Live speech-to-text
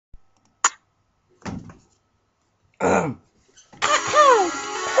Right.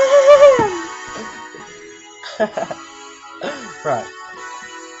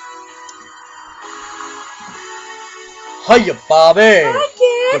 Hiya, Barbie! Hi,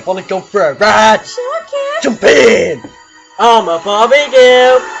 kid! You wanna go for a ride? Sure, kid! Jump in! I'm a Barbie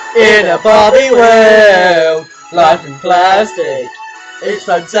girl In a Barbie world, life in plastic. It's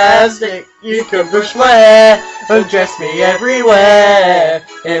fantastic. You can brush my hair and dress me everywhere.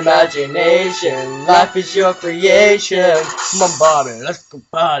 Imagination, life is your creation. Come on, Barbie, let's go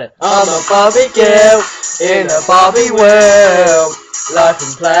party. I'm a Barbie girl in a Barbie world. Life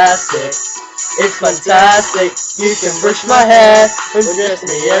in plastic. It's fantastic. You can brush my hair and dress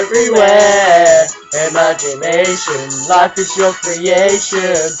me everywhere. Imagination, life is your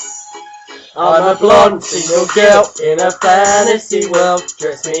creation. I'm a blonde single girl in a fantasy world.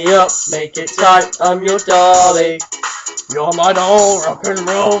 Dress me up, make it tight, I'm your dolly. You're my doll, rock and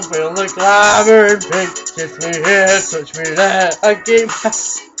roll, feel the glamour and pink. Kiss me here, touch me there, and keep.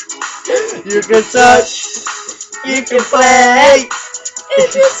 You can touch, you can play.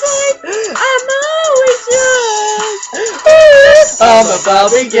 If you say I'm always yours. I'm a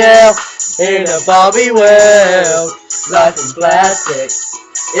Barbie girl in a Barbie world. Life in plastic.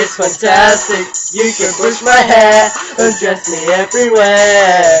 It's fantastic. You can brush my hair and dress me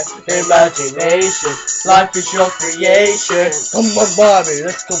everywhere. Imagination, life is your creation. Come on, Barbie,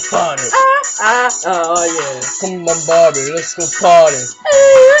 let's go party. Oh yeah. Come on, Barbie, let's go party.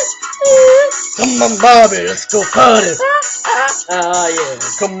 Come on, Barbie, let's go party. Oh yeah.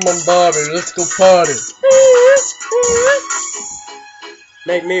 Come on, Barbie, let's go party.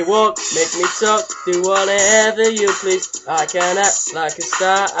 Make me walk, make me talk, do whatever you please. I can act like a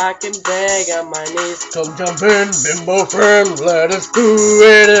star, I can beg on my knees. Come jump in, bimbo friend, let us do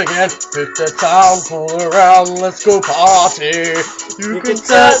it again. Hit the town, pull around, let's go party. You can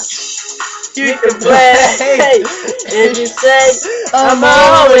touch, you can play. If you say I'm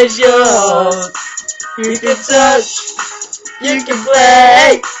always yours. You can touch, you can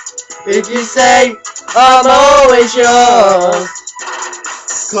play. If you say I'm always yours.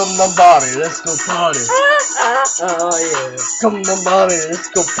 Come on, Barbie, let's go party. Oh yeah. Come on, Barbie, let's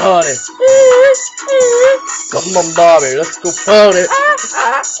go party. Come on, Barbie, let's go party.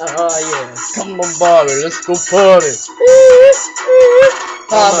 Oh yeah. Come on, Barbie, let's go party.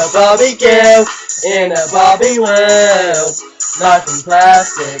 I'm a Barbie girl in a Barbie world. Life in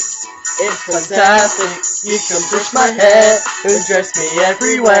plastic. It's fantastic. You can brush my hair and dress me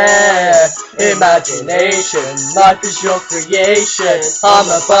everywhere. Imagination, life is your creation. I'm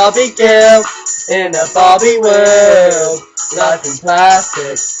a Barbie girl in a Barbie world. Life in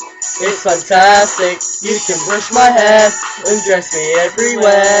plastic. It's fantastic. You can brush my hair and dress me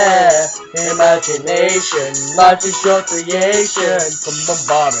everywhere. Imagination, life is your creation. Come on,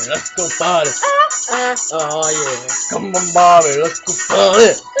 Barbie, let's go party. Oh yeah. Come on, Barbie, let's go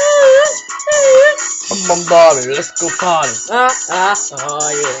party. Come on, Barbie, let's go party. Oh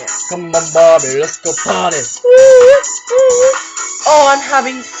yeah. Come on, Barbie, let's go party. Oh, I'm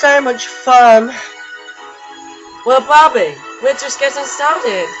having so much fun. Well, Barbie, we're just getting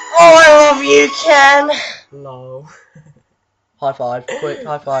started. Oh, I love you, Ken. No. High five, quick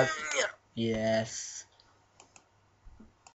high five. Yes.